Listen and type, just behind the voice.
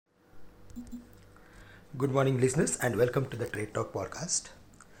Good morning, listeners, and welcome to the Trade Talk podcast.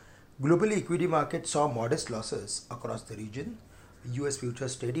 Globally, equity markets saw modest losses across the region. US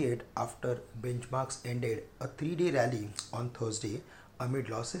futures steadied after benchmarks ended a 3 day rally on Thursday amid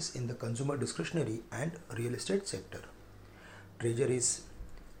losses in the consumer discretionary and real estate sector. Treasuries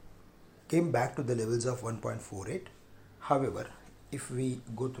came back to the levels of 1.48. However, if we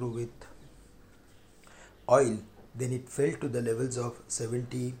go through with oil, then it fell to the levels of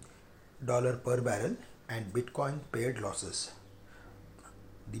 $70 per barrel and Bitcoin paired losses.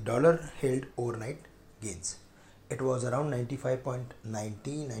 The dollar held overnight gains. It was around 95.90,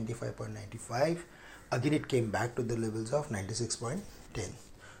 95.95. Again, it came back to the levels of 96.10.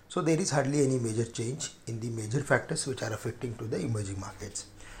 So there is hardly any major change in the major factors which are affecting to the emerging markets.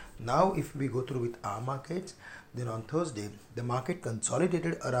 Now, if we go through with our markets, then on Thursday, the market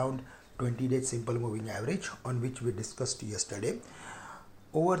consolidated around 20-day simple moving average on which we discussed yesterday.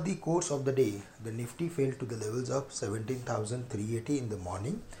 Over the course of the day, the Nifty fell to the levels of 17,380 in the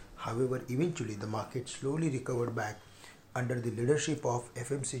morning. However, eventually the market slowly recovered back under the leadership of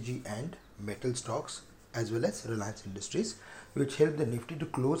FMCG and metal stocks as well as Reliance Industries, which helped the Nifty to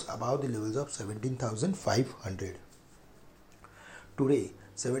close above the levels of 17,500. Today,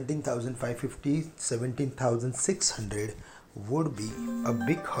 17,550, 17,600 would be a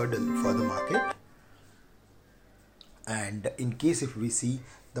big hurdle for the market. And in case if we see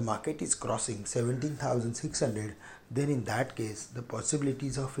the market is crossing 17,600, then in that case the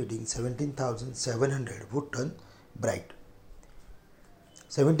possibilities of hitting 17,700 would turn bright.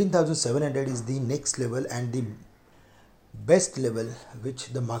 17,700 is the next level and the best level which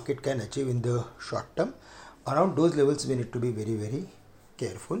the market can achieve in the short term. Around those levels we need to be very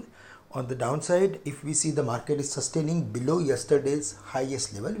careful. On the downside, if we see the market is sustaining below yesterday's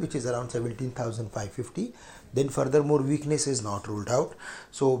highest level, which is around 17,550, then furthermore weakness is not ruled out.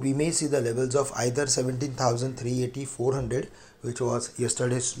 So we may see the levels of either 17,380, 400, which was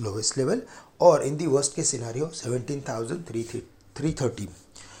yesterday's lowest level, or in the worst case scenario, 17,330.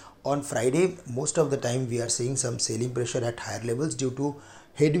 On Friday, most of the time we are seeing some selling pressure at higher levels due to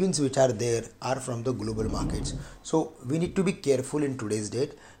headwinds which are there are from the global markets. So we need to be careful in today's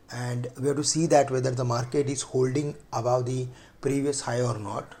date, and we have to see that whether the market is holding above the previous high or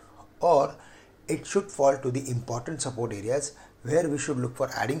not, or it should fall to the important support areas where we should look for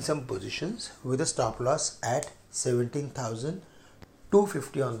adding some positions with a stop loss at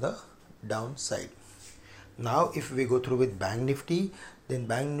 17,250 on the downside. Now if we go through with Bank Nifty, then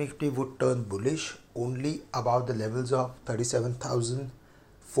Bank Nifty would turn bullish only above the levels of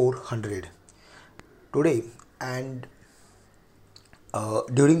 37,400 today. And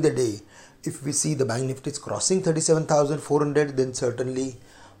during the day, if we see the Bank Nifty is crossing 37,400, then certainly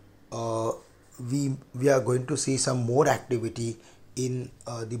we are going to see some more activity in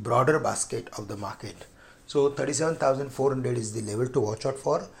the broader basket of the market. So 37,400 is the level to watch out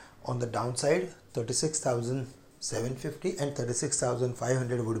for. On the downside, 36,750 and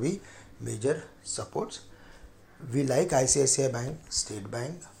 36,500 would be major supports. We like ICICI Bank, State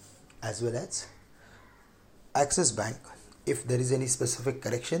Bank as well as Axis Bank. If there is any specific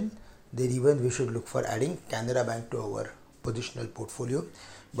correction, then even we should look for adding Canara Bank to our positional portfolio.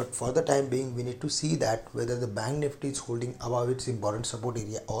 But for the time being, we need to see that whether the Bank Nifty is holding above its important support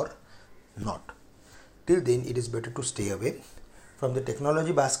area or not. Till then, it is better to stay away. From the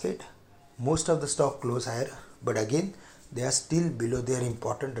technology basket, most of the stock close higher, but again, they are still below their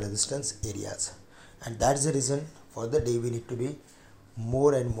important resistance areas. And that's the reason for the day we need to be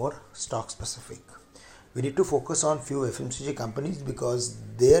more and more stock specific. We need to focus on few FMCG companies because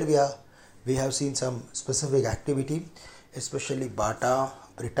there we have seen some specific activity, especially Bata,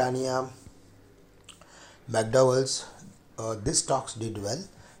 Britannia, McDowell's. These stocks did well,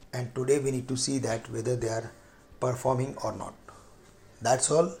 and today we need to see that whether they are performing or not. That's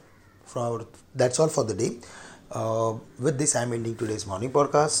all for the day. With this, I am ending today's morning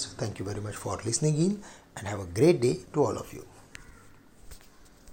podcast. Thank you very much for listening in, and have a great day to all of you.